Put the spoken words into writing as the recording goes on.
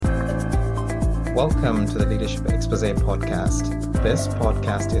Welcome to the Leadership Expose podcast. This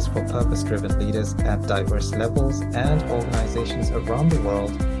podcast is for purpose-driven leaders at diverse levels and organizations around the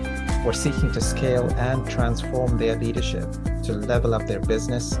world who are seeking to scale and transform their leadership, to level up their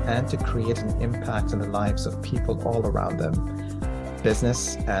business, and to create an impact on the lives of people all around them.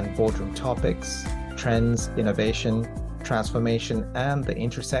 Business and boardroom topics, trends, innovation, transformation, and the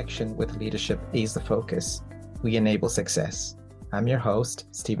intersection with leadership is the focus. We enable success. I'm your host,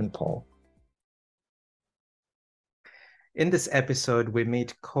 Stephen Paul. In this episode, we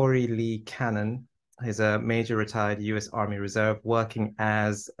meet Cory Lee Cannon. He's a Major retired U.S. Army Reserve working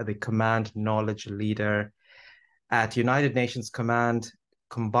as the Command Knowledge Leader at United Nations Command,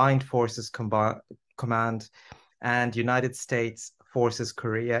 Combined Forces Command, and United States Forces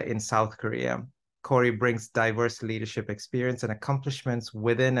Korea in South Korea. Cory brings diverse leadership experience and accomplishments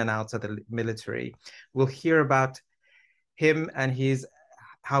within and outside the military. We'll hear about him and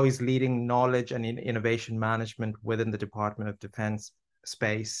how he's leading knowledge and innovation management within the Department of Defense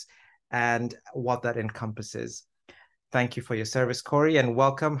space and what that encompasses. Thank you for your service, Cory, and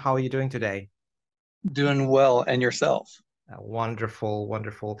welcome. How are you doing today? Doing well, and yourself? Wonderful,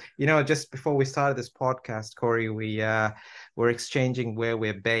 wonderful. You know, just before we started this podcast, Cory, we were exchanging where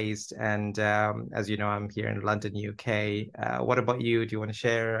we're based, and as you know, I'm here in London, UK. What about you? Do you want to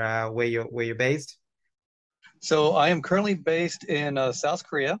share where you're based? So I am currently based in South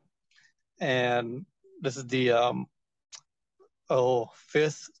Korea, and this is the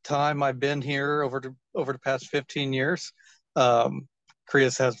fifth time I've been here over the past 15 years.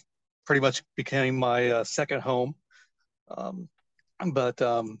 Korea has pretty much became my second home. But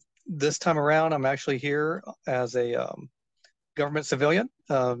this time around, I'm actually here as a government civilian,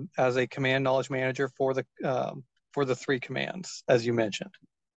 as a command knowledge manager for the three commands, as you mentioned.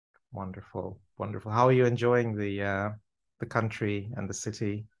 Wonderful, wonderful. How are you enjoying the country and the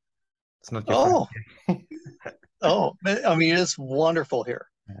city? It's not your I mean, it's wonderful here.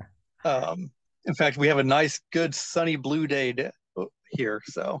 Yeah. In fact, we have a nice, good, sunny blue day here.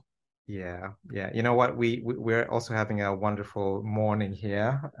 So. Yeah. You know what? We're also having a wonderful morning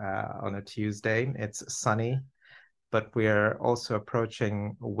here on a Tuesday. It's sunny, but we're also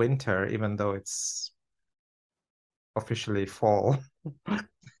approaching winter, even though it's officially fall.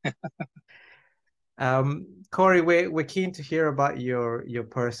 Cory, we're keen to hear about your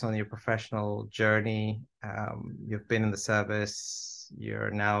personal, your professional journey. You've been in the service. You're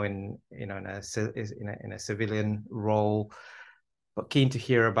now in a civilian role, but keen to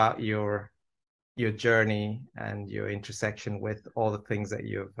hear about your journey and your intersection with all the things that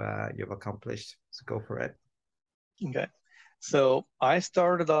you've accomplished. So go for it. Okay, so I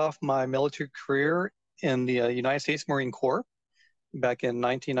started off my military career in the United States Marine Corps back in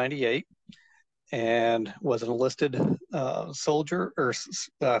 1998. And was an enlisted enlisted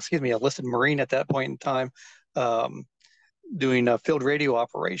Marine at that point in time, doing field radio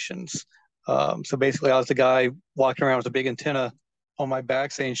operations. So basically, I was the guy walking around with a big antenna on my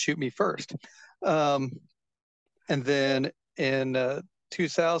back saying, "Shoot me first." And then in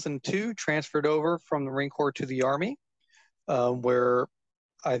 2002, transferred over from the Marine Corps to the Army, where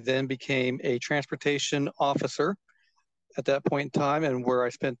I then became a transportation officer at that point in time, and where I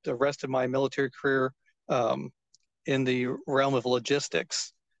spent the rest of my military career in the realm of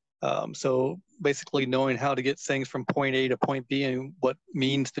logistics. So basically knowing how to get things from point A to point B and what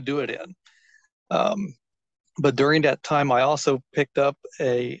means to do it in. But during that time, I also picked up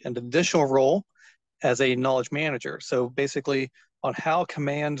an additional role as a knowledge manager. So basically on how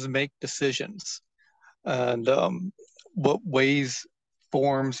commands make decisions and what ways,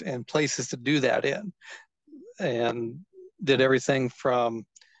 forms, and places to do that in. And did everything from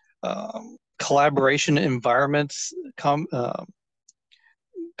collaboration environments, common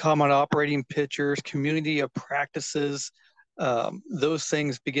operating pictures, community of practices. Those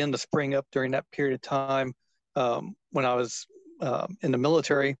things begin to spring up during that period of time when I was in the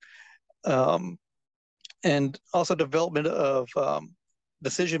military. And also development of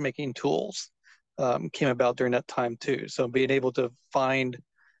decision-making tools came about during that time too. So being able to find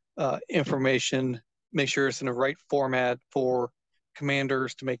information, make sure it's in the right format for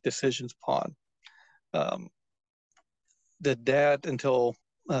commanders to make decisions upon. Did that until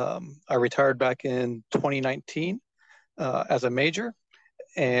I retired back in 2019 as a major,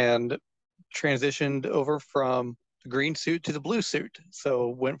 and transitioned over from the green suit to the blue suit. So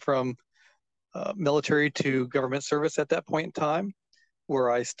went from military to government service at that point in time,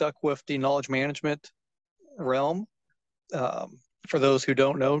 where I stuck with the knowledge management realm. For those who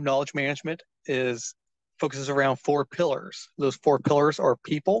don't know, knowledge management focuses around 4 pillars. Those 4 pillars are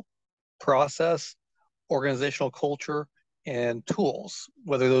people, process, organizational culture, and tools,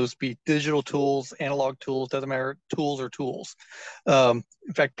 whether those be digital tools, analog tools, doesn't matter, tools are tools. In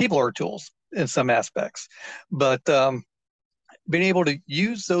fact, people are tools in some aspects. But being able to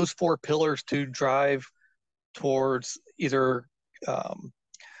use those four pillars to drive towards either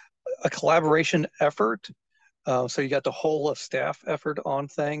a collaboration effort, so you got the whole of staff effort on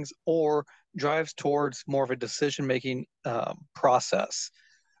things, or drives towards more of a decision-making process.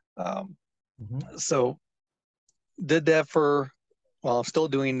 So did that for, well, I'm still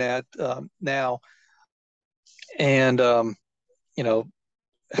doing that now, and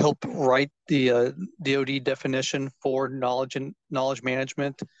help write the DoD definition for knowledge and knowledge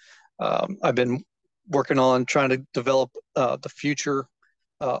management. I've been working on trying to develop the future,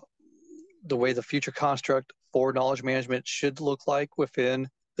 the way the future construct for knowledge management should look like within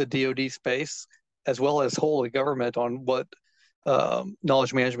the DoD space, as well as whole of government on what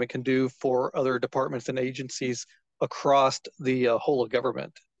knowledge management can do for other departments and agencies across the whole of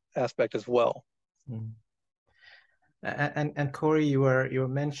government aspect as well. Mm. And Cory, you were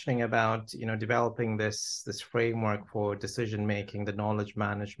mentioning about developing this framework for decision making, the knowledge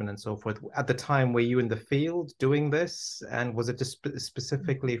management, and so forth. At the time, were you in the field doing this, and was it just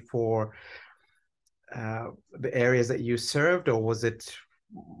specifically for the areas that you served, or was it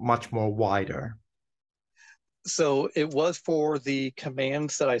much more wider? So it was for the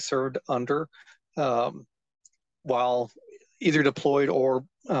commands that I served under while either deployed or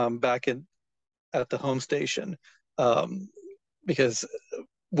back at the home station. Because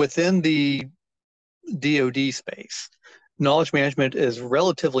within the DoD space, knowledge management is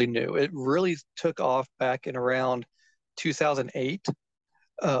relatively new. It really took off back in around 2008.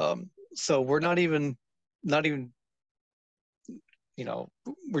 So we're not even, we're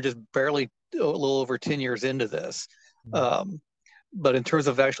just barely a little over 10 years into this. But in terms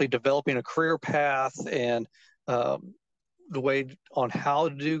of actually developing a career path and the way on how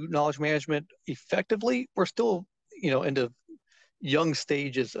to do knowledge management effectively, we're still, into young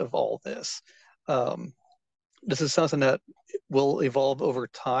stages of all this. This is something that will evolve over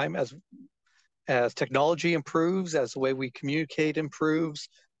time as technology improves, as the way we communicate improves,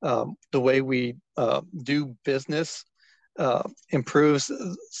 the way we do business improves.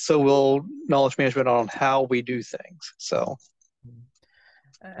 So will knowledge management on how we do things. So,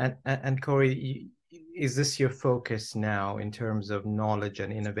 and Cory, is this your focus now in terms of knowledge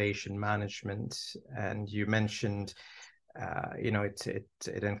and innovation management? And you mentioned, it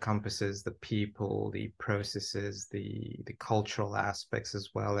encompasses the people, the processes, the cultural aspects as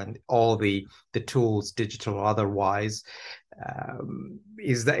well, and all the tools, digital or otherwise.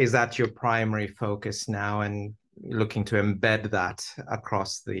 Is that your primary focus now, and looking to embed that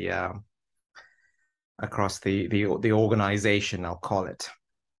across the organization, I'll call it?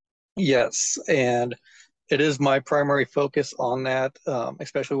 Yes, and it is my primary focus on that,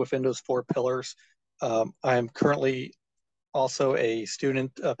 especially within those four pillars. I am currently also a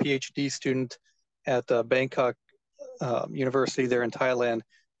PhD student at Bangkok University there in Thailand,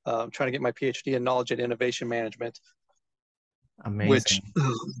 trying to get my PhD in knowledge and innovation management. Amazing.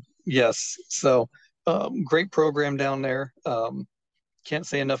 Yes, so great program down there. Can't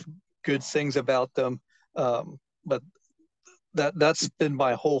say enough good things about them, but that's been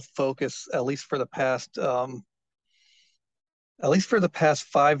my whole focus, at least for the past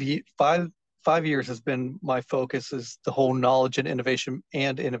 5 years has been my focus, is the whole knowledge and innovation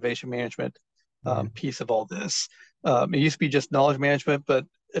management piece of all this. It used to be just knowledge management, but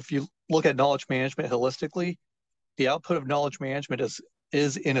if you look at knowledge management holistically, the output of knowledge management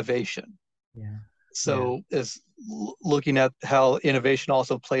is innovation. Yeah. So is looking at how innovation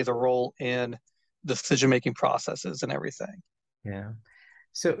also plays a role in decision-making processes and everything. Yeah.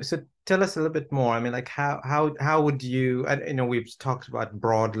 So tell us a little bit more. I mean, like how would you, and we've talked about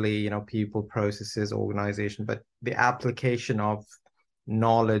broadly, people, processes, organization, but the application of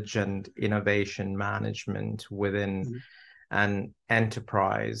knowledge and innovation management within an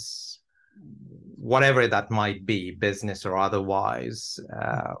enterprise, whatever that might be, business or otherwise,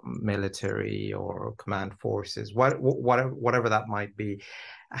 military or command forces, whatever that might be.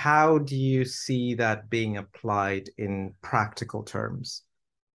 How do you see that being applied in practical terms?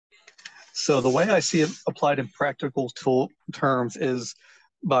 So the way I see it applied in practical terms is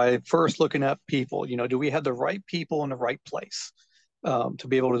by first looking at people. Do we have the right people in the right place to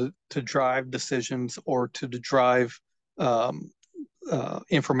be able to drive decisions or to drive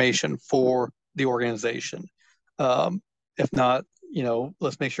information for the organization? If not,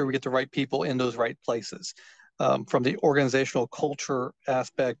 let's make sure we get the right people in those right places. From the organizational culture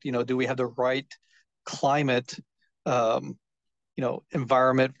aspect, do we have the right climate,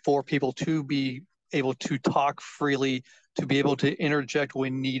 environment for people to be able to talk freely to be able to interject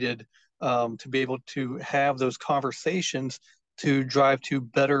when needed, to be able to have those conversations to drive to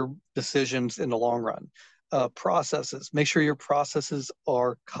better decisions in the long run. Processes, make sure your processes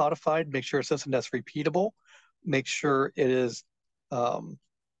are codified, make sure it's something that's repeatable, make sure it is um,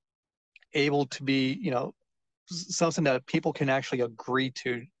 able to be, something that people can actually agree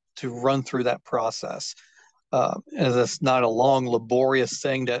to run through that process. And it's not a long, laborious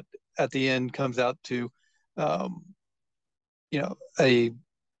thing that at the end comes out to, um, a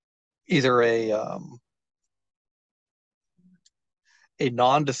either a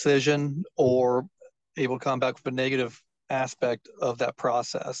non-decision or able to come back with a negative aspect of that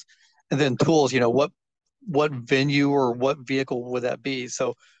process. And then tools, what venue or what vehicle would that be?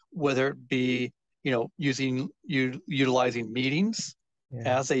 So whether it be, utilizing meetings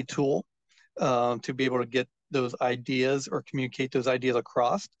Yeah. as a tool to be able to get those ideas or communicate those ideas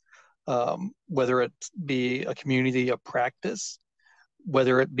across, whether it be a community of practice,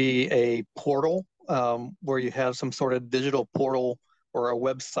 whether it be a portal where you have some sort of digital portal or a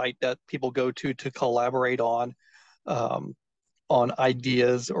website that people go to collaborate um, on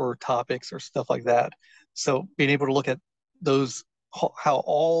ideas or topics or stuff like that. So being able to look at those, how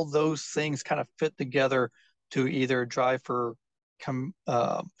all those things kind of fit together to either drive for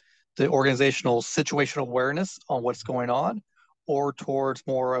the organizational situational awareness on what's going on, or towards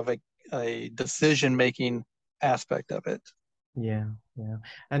more of a decision making aspect of it. Yeah, yeah.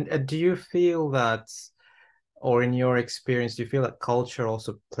 And do you feel that, or in your experience, do you feel that culture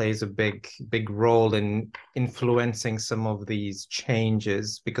also plays a big role in influencing some of these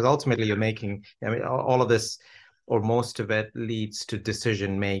changes? Because ultimately, you're making, I mean, all of this, or most of it, leads to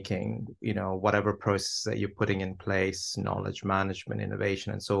decision making. Whatever process that you're putting in place, knowledge management,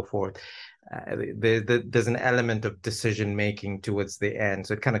 innovation, and so forth. There's an element of decision making towards the end,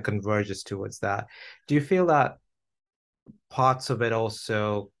 so it kind of converges towards that. Do you feel that parts of it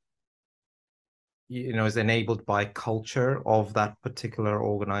also is enabled by culture of that particular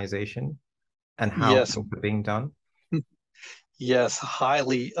organization and how Yes, things are being done? yes,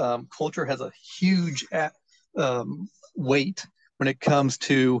 highly. Culture has a huge weight when it comes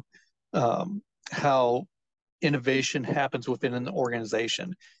to how innovation happens within an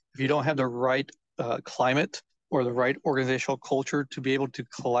organization. If you don't have the right climate or the right organizational culture to be able to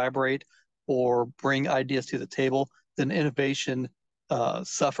collaborate or bring ideas to the table, then innovation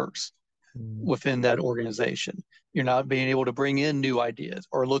suffers Mm, within that organization. You're not being able to bring in new ideas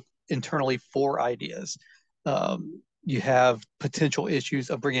or look internally for ideas. You have potential issues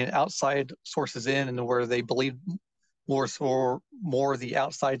of bringing outside sources in, and where they believe more of the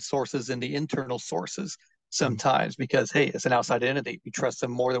outside sources than the internal sources mm, sometimes, because hey, it's an outside entity. We trust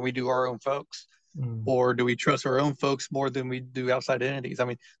them more than we do our own folks. mm, Or do we trust our own folks more than we do outside entities? I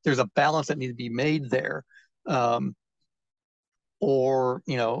mean, there's a balance that needs to be made there. Um, or,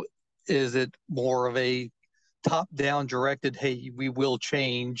 is it more of a top down directed, hey, we will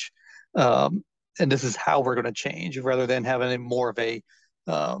change, um, and this is how we're going to change, rather than having a more of a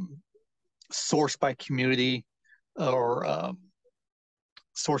um, source by community or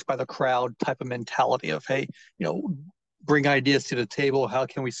sourced by the crowd type of mentality of, hey, bring ideas to the table. How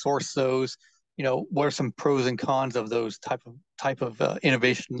can we source those? What are some pros and cons of those type of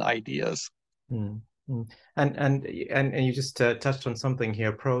innovation ideas? mm, mm. And you just touched on something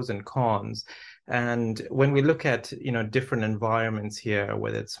here, pros and cons. And when we look at different environments here,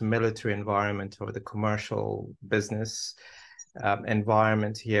 whether it's military environment or the commercial business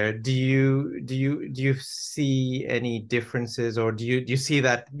environment here, do you see any differences, or do you see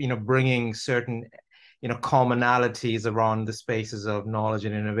that bringing certain commonalities around the spaces of knowledge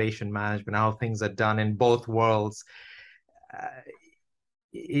and innovation management, how things are done in both worlds, uh,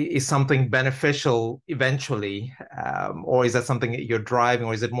 is something beneficial eventually, or is that something that you're driving,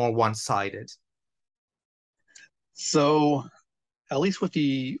 or is it more one-sided? So, at least with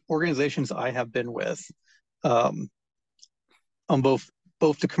the organizations I have been with, um, on both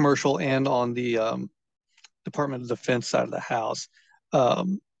the commercial and on the Department of Defense side of the house,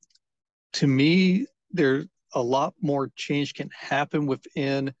 um, to me, there's a lot more change can happen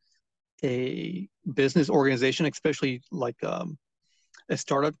within a business organization, especially like a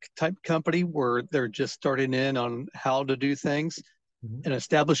startup type company where they're just starting in on how to do things. Mhm. An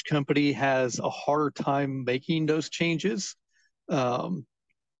established company has a harder time making those changes um,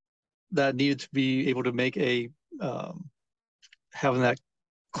 that needed to be able to make um, having that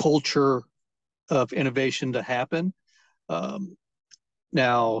culture of innovation to happen. Um,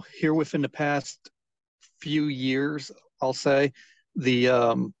 Now, here within the past few years, I'll say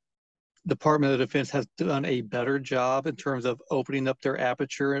the Department of Defense has done a better job in terms of opening up their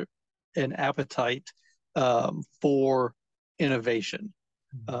aperture and appetite for innovation,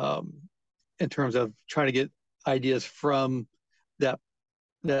 um, in terms of trying to get ideas from that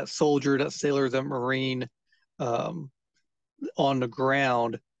that soldier, that sailor, that marine, um, on the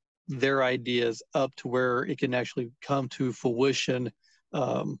ground, their ideas up to where it can actually come to fruition,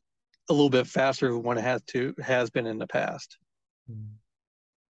 um, a little bit faster than what has been in the past.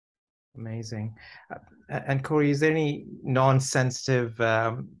 Amazing. And Cory, is there any non-sensitive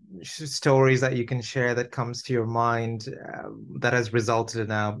stories that you can share that comes to your mind that has resulted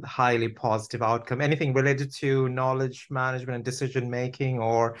in a highly positive outcome? Anything related to knowledge management and decision making,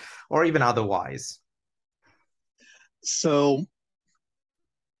 or even otherwise? So,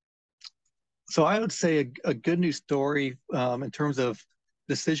 so I would say a good news story, in terms of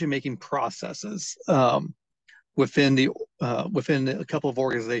decision making processes, within the within a couple of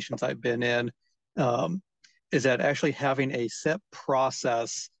organizations I've been in, um, is that actually having a set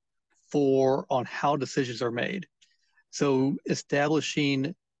process for on how decisions are made. So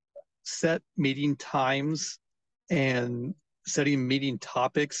establishing set meeting times and setting meeting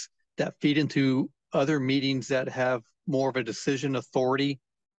topics that feed into other meetings that have more of a decision authority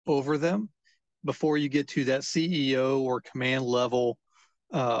over them before you get to that CEO or command level,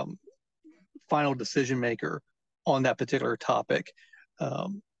 um, final decision maker on that particular topic.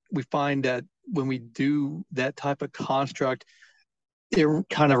 We find that when we do that type of construct, it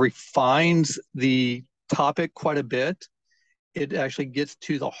kind of refines the topic quite a bit. It actually gets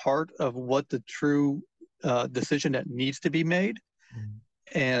to the heart of what the true decision that needs to be made. Mm.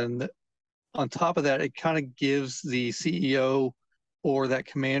 And on top of that, it kind of gives the CEO or that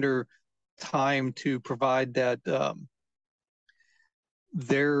commander time to provide that,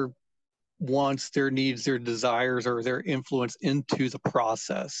 their wants, their needs, their desires, or their influence into the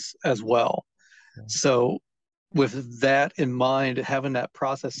process as well. Yeah. So, with that in mind, having that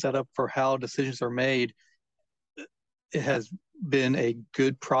process set up for how decisions are made, it has been a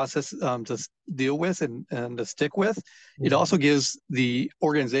good process, to deal with and to stick with. It Mm. also gives the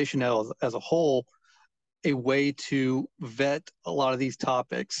organization as a whole a way to vet a lot of these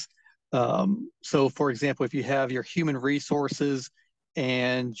topics. So, for example, if you have your human resources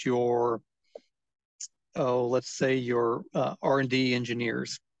and your, let's say your R&D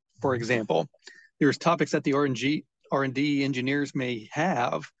engineers, for example, there's topics that the R&D engineers may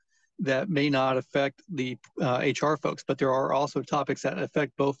have that may not affect the HR folks, but there are also topics that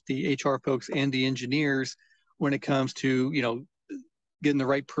affect both the HR folks and the engineers when it comes to, getting the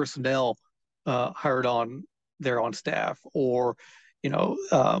right personnel hired on there on staff, or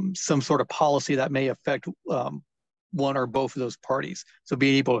some sort of policy that may affect one or both of those parties. So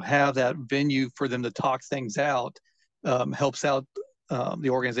being able to have that venue for them to talk things out, helps out the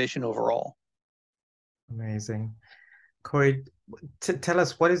organization overall. Amazing. Cory, tell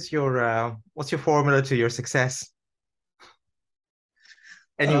us what's your formula to your success?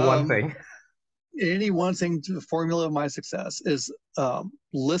 Any one Um, thing. any one thing to the formula of my success is,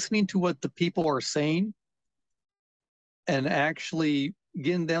 listening to what the people are saying and actually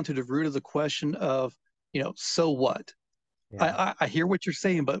getting down to the root of the question of, so what? Yeah. I hear what you're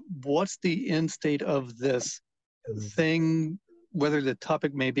saying, but what's the end state of this Mm. thing, whether the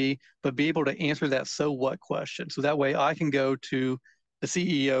topic may be, but be able to answer that so what question. So that way I can go to the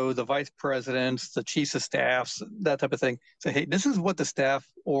CEO, the vice presidents, the chiefs of staffs, that type of thing. Say, hey, this is what the staff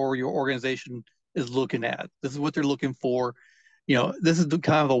or your organization is looking at. This is what they're looking for. This is the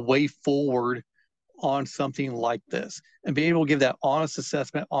kind of a way forward on something like this, and being able to give that honest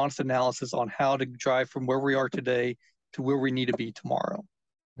assessment, honest analysis on how to drive from where we are today to where we need to be tomorrow.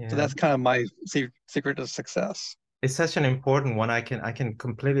 So Yeah. that's kind of my secret to success. It's such an important one. I can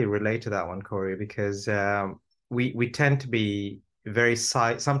completely relate to that one, Cory, because we tend to be very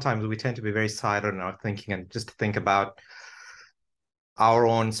sometimes we tend to be very siloed in our thinking and just think about our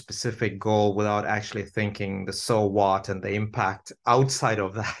own specific goal without actually thinking the so what and the impact outside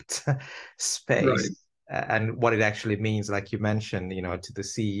of that Right. space and what it actually means, like you mentioned, to the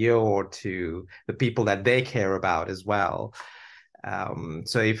CEO or to the people that they care about as well.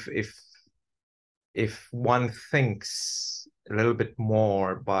 So if one thinks a little bit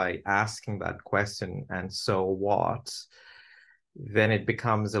more by asking that question, and so what, then it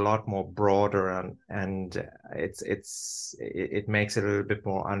becomes a lot more broader and it makes it a little bit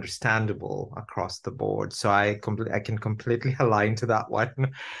more understandable across the board. So I can completely align to that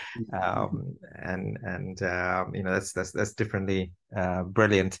one. And that's differently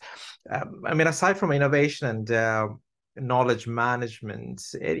brilliant. I mean, aside from innovation and knowledge management,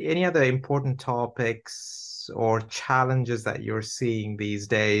 any other important topics or challenges that you're seeing these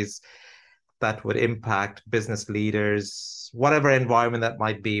days that would impact business leaders, whatever environment that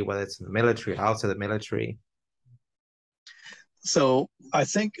might be, whether it's in the military, outside the military? So I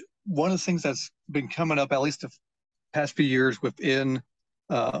think one of the things that's been coming up, at least the past few years within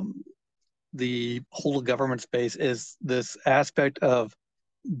um, the whole government space, is this aspect of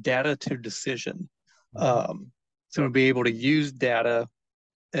data to decision. Mhm. Um, so to be able to use data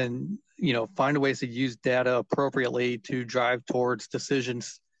and find ways to use data appropriately to drive towards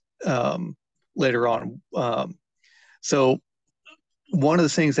decisions um, later on. So one of the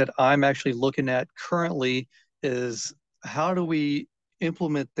things that I'm actually looking at currently is how do we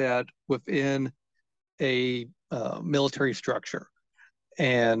implement that within a military structure?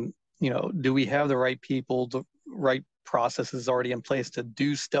 And do we have the right people, the right processes already in place to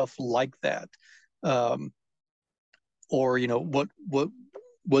do stuff like that? Um, or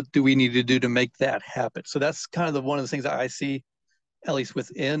what do we need to do to make that happen? So that's kind of one of the things that I see, at least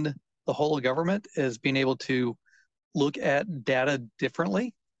within the whole of government, is being able to look at data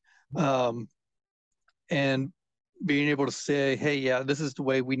differently, um, and being able to say, hey, yeah, this is the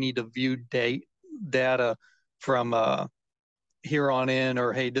way we need to view data from here on in,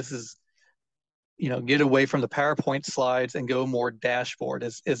 or hey, this is get away from the PowerPoint slides and go more dashboard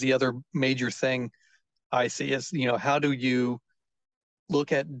is the other major thing I see is, how do you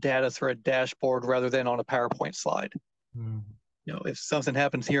look at data through a dashboard rather than on a PowerPoint slide? Mm. If something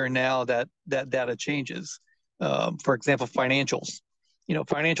happens here and now, that data changes. For example, financials.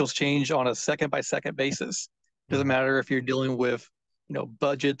 Financials change on a second by second basis. Doesn't Mm. matter if you're dealing with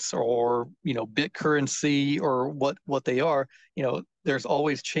budgets or bit currency or what they are. There's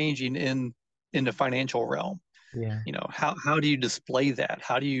always changing in the financial realm. Yeah. How do you display that?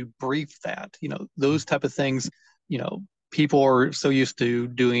 How do you brief that? Those type of things. You know, people are so used to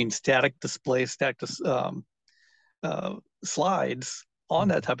doing static display, slides on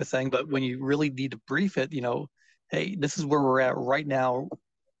Mm. that type of thing. But when you really need to brief it, hey, this is where we're at right now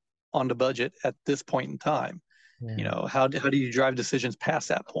on the budget at this point in time. Yeah. How do you drive decisions past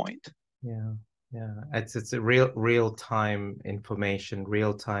that point? Yeah. Yeah. It's a real time information,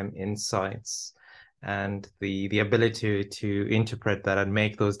 real time insights, and the ability to interpret that and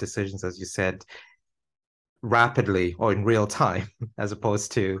make those decisions, as you said, rapidly or in real time, as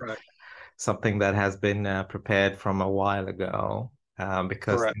opposed to Correct. something that has been prepared from a while ago,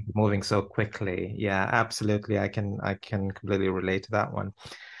 because Correct. things are moving so quickly. Yeah, absolutely. I can completely relate to that one.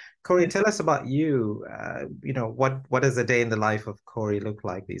 Cory, tell us about you. What does a day in the life of Cory look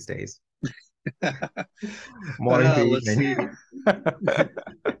like these days? Morning to Let's evening. see.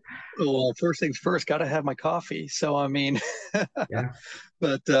 Well, first things first, got to have my coffee. So, I mean, Yeah.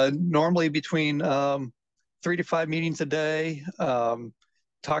 but normally between 3 to 5 meetings a day.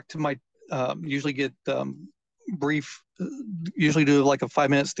 Talk to my, usually get brief, usually do like a 5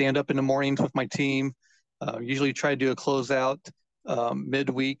 minute stand up in the mornings with my team. Usually try to do a closeout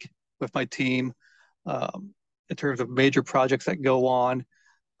midweek with my team in terms of major projects that go on,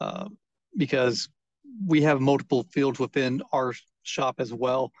 uh, because we have multiple fields within our shop as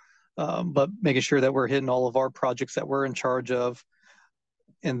well. But making sure that we're hitting all of our projects that we're in charge of,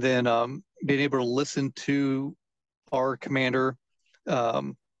 and then being able to listen to our commander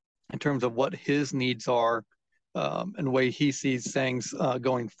um, in terms of what his needs are, and the way he sees things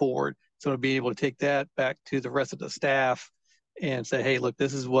going forward. So to be able to take that back to the rest of the staff and say, hey, look,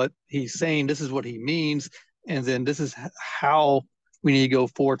 this is what he's saying, this is what he means, and then this is how we need to go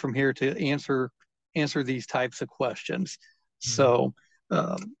forward from here to answer these types of questions. Mm. So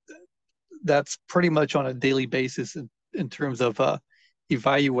um, that's pretty much on a daily basis in terms of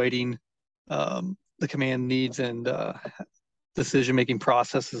evaluating the command needs and decision making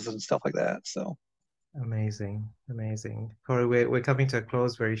processes and stuff like that. So, Amazing, amazing. Cory, we're coming to a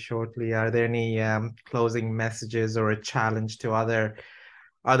close very shortly. Are there any closing messages or a challenge to other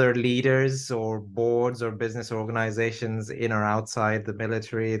leaders or boards or business organizations in or outside the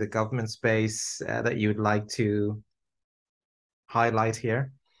military, the government space, that you'd like to highlight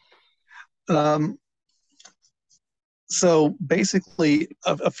here? um, so basically,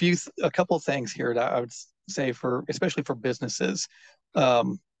 a couple of things here that I would say for, especially for businesses.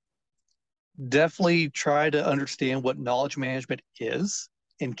 Um, Definitely try to understand what knowledge management is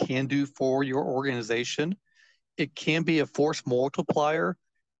and can do for your organization. It can be a force multiplier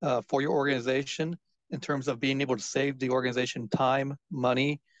for your organization in terms of being able to save the organization time,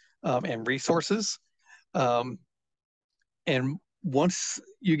 money, and resources. Um, and once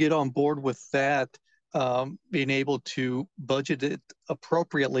you get on board with that, being able to budget it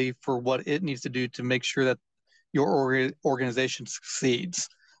appropriately for what it needs to do to make sure that your organization succeeds.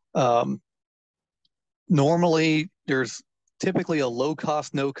 Um, Normally, there's typically a low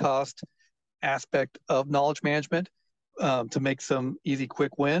cost, no cost aspect of knowledge management to make some easy,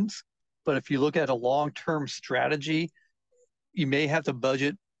 quick wins. But if you look at a long term strategy, you may have to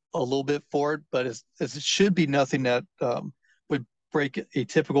budget a little bit for it, but it should be nothing that would break a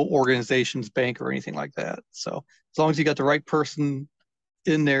typical organization's bank or anything like that. So as long as you got the right person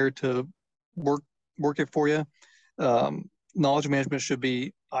in there to work it for you, knowledge management should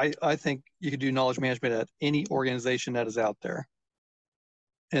be. I think you could do knowledge management at any organization that is out there,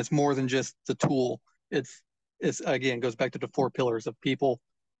 and it's more than just the tool. It's again goes back to the 4 pillars of people,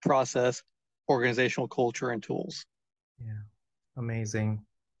 process, organizational culture, and tools. Yeah, amazing.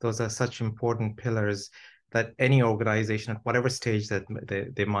 Those are such important pillars that any organization at whatever stage that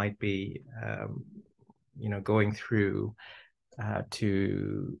they might be, going through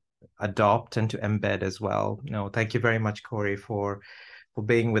to adopt and to embed as well. No, thank you very much, Cory, for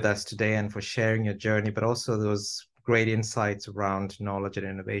being with us today and for sharing your journey, but also those great insights around knowledge and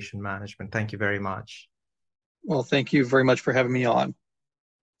innovation management. Thank you very much. Well, thank you very much for having me on.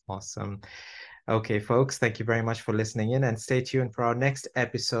 Awesome. Okay, folks, thank you very much for listening in, and stay tuned for our next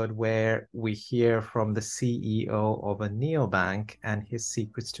episode where we hear from the CEO of a neobank and his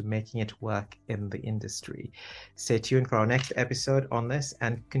secrets to making it work in the industry. Stay tuned for our next episode on this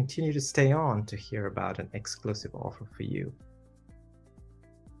and continue to stay on to hear about an exclusive offer for you.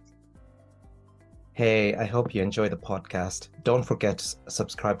 Hey, I hope you enjoy the podcast. Don't forget to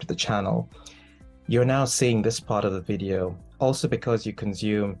subscribe to the channel. You're now seeing this part of the video also because you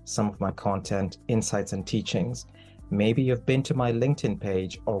consume some of my content, insights, and teachings. Maybe you've been to my LinkedIn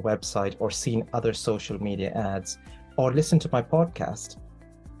page or website or seen other social media ads or listened to my podcast.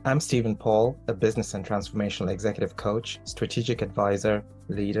 I'm Stephen Paul, a business and transformational executive coach, strategic advisor,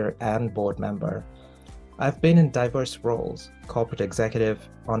 leader, and board member. I've been in diverse roles, corporate executive,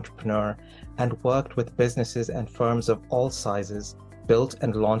 entrepreneur, and worked with businesses and firms of all sizes, built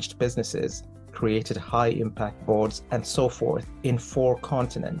and launched businesses, created high-impact boards, and so forth in 4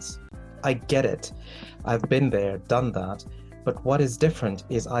 continents. I get it. I've been there, done that. But what is different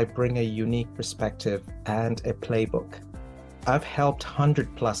is I bring a unique perspective and a playbook. I've helped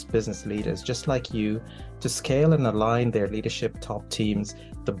 100+ business leaders just like you to scale and align their leadership top teams,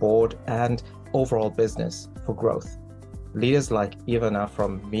 the board, and overall business for growth. Leaders like Ivana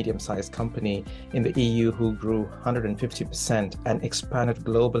from medium-sized company in the EU who grew 150% and expanded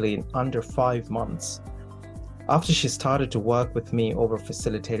globally in under 5 months. After she started to work with me over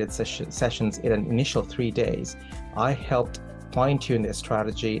facilitated sessions in an initial 3 days, I helped fine-tune their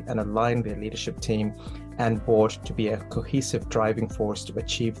strategy and align their leadership team and board to be a cohesive driving force to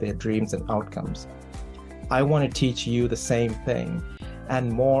achieve their dreams and outcomes. I want to teach you the same thing and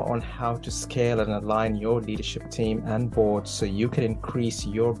more on how to scale and align your leadership team and board so you can increase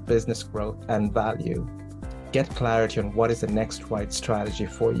your business growth and value. Get clarity on what is the next right strategy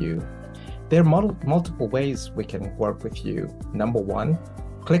for you. There are multiple ways we can work with you. Number 1,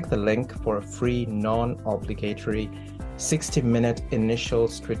 click the link for a free, non-obligatory 60-minute initial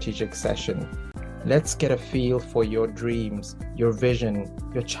strategic session. Let's get a feel for your dreams, your vision,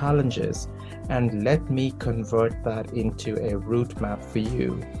 your challenges, and let me convert that into a route map for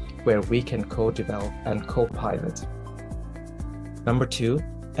you where we can co-develop and co-pilot. Number 2,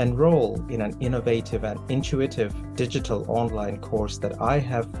 enroll in an innovative and intuitive digital online course that I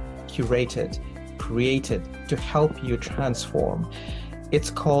have created to help you transform. It's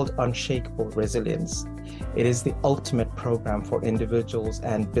called Unshakable Resilience. It is the ultimate program for individuals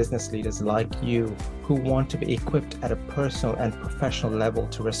and business leaders like you who want to be equipped at a personal and professional level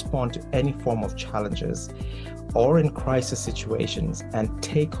to respond to any form of challenges or in crisis situations and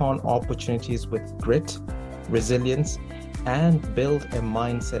take on opportunities with grit, resilience, and build a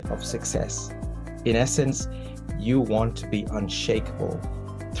mindset of success. In essence, you want to be unshakable,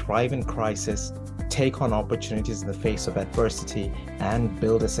 thrive in crisis, take on opportunities in the face of adversity, and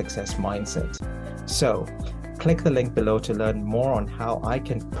build a success mindset. So, click the link below to learn more on how I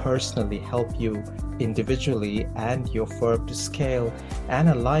can personally help you individually and your firm to scale and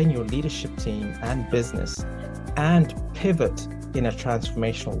align your leadership team and business and pivot in a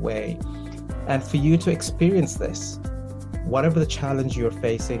transformational way. And for you to experience this, whatever the challenge you're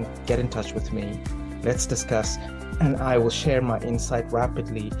facing, get in touch with me. Let's discuss, and I will share my insight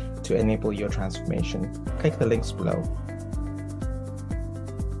rapidly to enable your transformation. Click the links below.